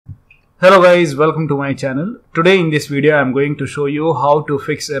Hello guys, welcome to my channel. Today in this video I am going to show you how to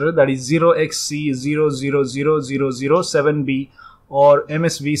fix error that is 0xc000007b or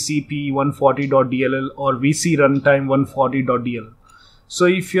MSVCP140.dll or vcredist.140.dll. So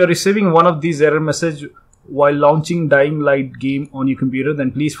if you are receiving one of these error message while launching DyingLight game on your computer,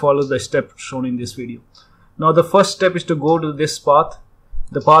 then please follow the step shown in this video. Now the first step is to go to this path.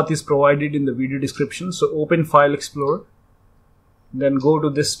 The path is provided in the video description. So open File Explorer. Then go to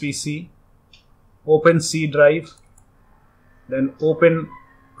this PC, open C drive, then open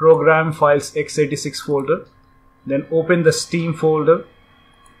Program Files x86 folder, then open the Steam folder,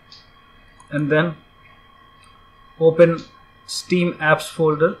 and then open Steam apps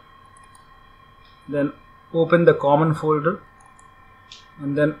folder, then open the common folder,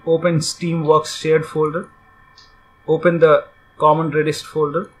 and then open Steamworks shared folder, open the common Redist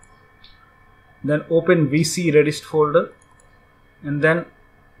folder, then open vcredist folder, and then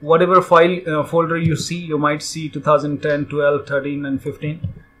whatever file folder you see, you might see 2010, 12, 13 and 15.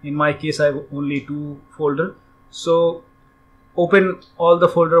 In my case I have only 2 folders. So open all the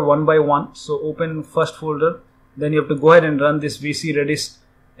folder one by one. So open first folder, then you have to go ahead and run this vcredist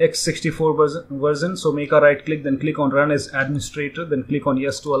x64 version. So make a right click, then click on run as administrator, then click on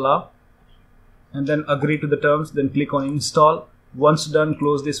yes to allow, and then agree to the terms, then click on install. Once done,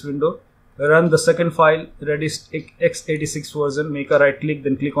 close this window. Run the second file, Redist x86 version, make a right click,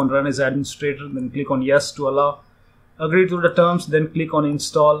 then click on run as administrator, then click on yes to allow, agree to the terms, then click on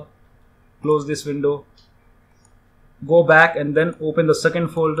install, close this window, go back and then open the second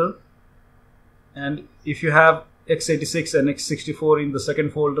folder, and if you have x86 and x64 in the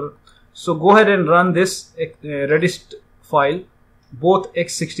second folder, so go ahead and run this Redist file, both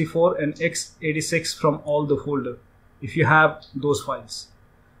x64 and x86 from all the folder if you have those files.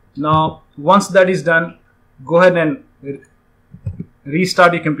 Now once that is done, go ahead and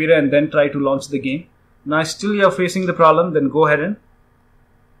restart your computer and then try to launch the game. Now still you are facing the problem, then go ahead and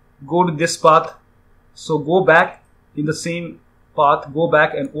go to this path. So go back in the same path, go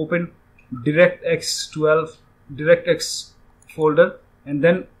back and open DirectX folder, and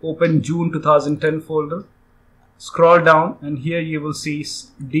then open June 2010 folder. Scroll down and here you will see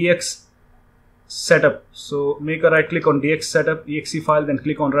DXSETUP. So make a right click on DXSETUP.exe file, then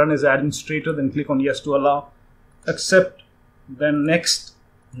click on run as administrator, then click on yes to allow, accept, then next,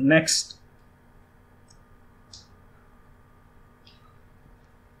 and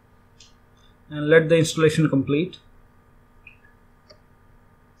let the installation complete.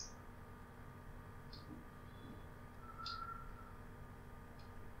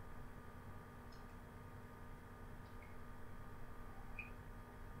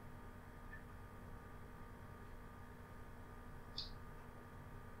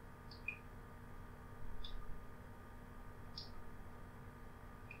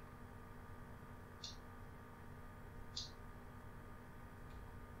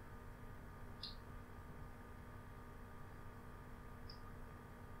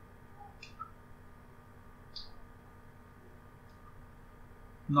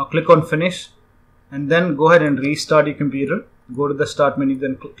 Now click on finish and then go ahead and restart your computer. Go to the start menu,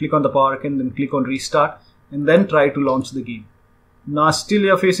 then click on the power icon, then click on restart, and then try to launch the game. Now still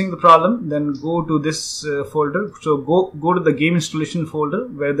you are facing the problem, then go to this folder. So go to the game installation folder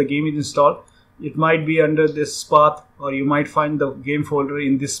where the game is installed. It might be under this path, or you might find the game folder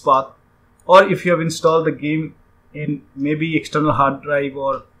in this path, or if you have installed the game in maybe external hard drive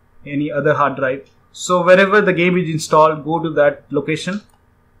or any other hard drive. So wherever the game is installed, go to that location.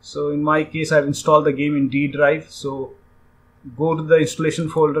 So in my case I have installed the game in D drive. So go to the installation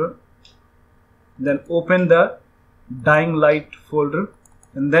folder, then open the DyingLight folder,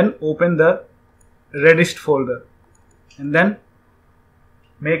 and then open the Redist folder, and then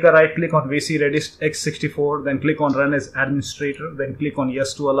make a right click on vcredist x64, then click on run as administrator, then click on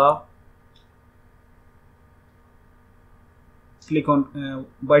yes to allow, click on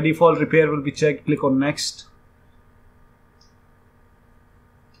by default repair will be checked, click on next.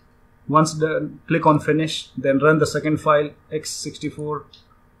 Once done, click on finish, then run the second file x64.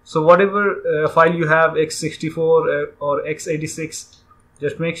 So whatever file you have, x64 or x86,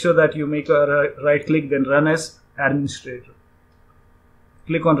 just make sure that you make a right click, then run as administrator.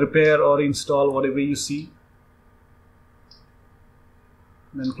 Click on repair or install, whatever you see.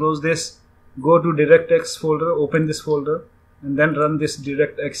 Then close this, go to DirectX folder, open this folder, and then run this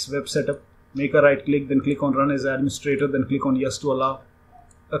DirectX web setup. Make a right click, then click on run as administrator, then click on yes to allow,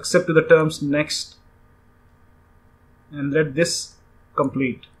 accept to the terms, next, and let this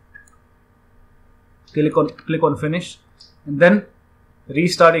complete. Click on finish, and then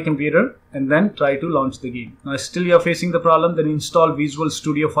restart your computer and then try to launch the game. Now still you are facing the problem, then install Visual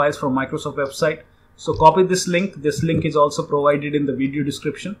Studio files from Microsoft website. So copy this link. This link is also provided in the video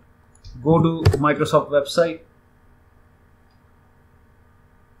description. Go to Microsoft website,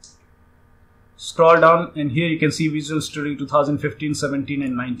 scroll down, and here you can see Visual Studio 2015, 17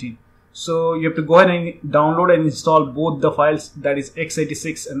 and 19. So you have to go ahead and download and install both the files, that is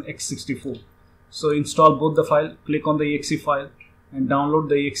x86 and x64. So install both the file, click on the exe file and download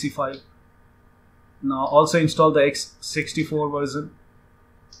the exe file. Now also install the x64 version,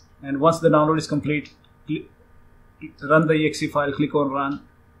 and once the download is complete, run the exe file, click on run,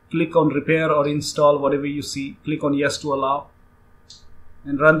 click on repair or install whatever you see, click on yes to allow,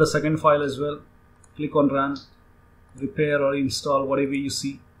 and run the second file as well, click on run, repair or install whatever you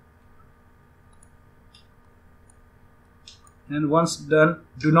see. And once done,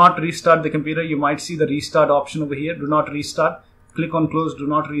 do not restart the computer. You might see the restart option over here. Do not restart. Click on close. Do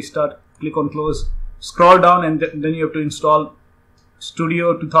not restart. Click on close. Scroll down and then you have to install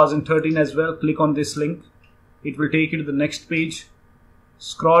Studio 2013 as well. Click on this link. It will take you to the next page.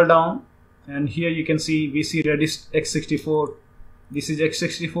 Scroll down and here you can see vcredist x64. This is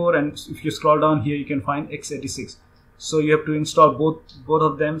x64, and if you scroll down here you can find x86. So you have to install both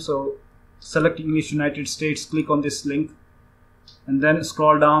of them. So select English United States. Click on this link. And then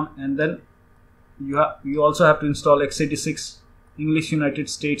scroll down, and then you also have to install x86 English United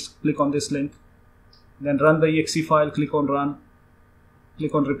States. Click on this link, then run the exe file, click on run,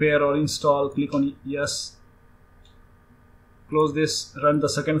 click on repair or install, click on yes, close this, run the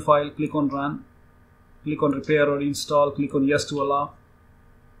second file, click on run, click on repair or install, click on yes to allow,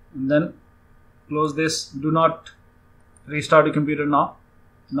 and then close this. Do not restart your computer now.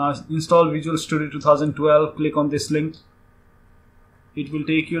 Now install Visual Studio 2012, click on this link. It will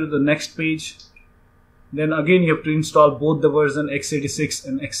take you to the next page. Then again you have to install both the version x86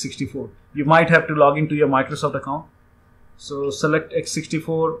 and x64. You might have to log into your Microsoft account. So select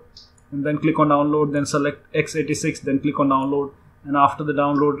x64 and then click on download, then select x86, then click on download, and after the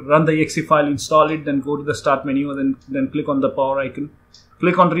download run the exe file, install it, then go to the start menu, and then click on the power icon,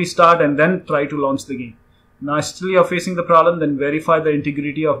 click on restart, and then try to launch the game. Now still you are facing the problem, then verify the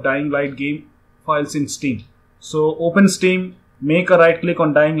integrity of DyingLight game files in Steam. So open Steam, make a right click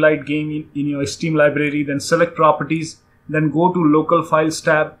on DyingLight game in your Steam library, then select properties, then go to local files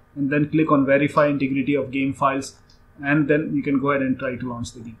tab, and then click on verify integrity of game files, and then you can go ahead and try to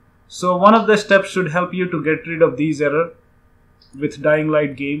launch the game. So one of the steps should help you to get rid of these errors with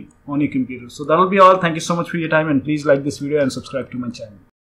DyingLight game on your computer. So that will be all. Thank you so much for your time, and please like this video and subscribe to my channel.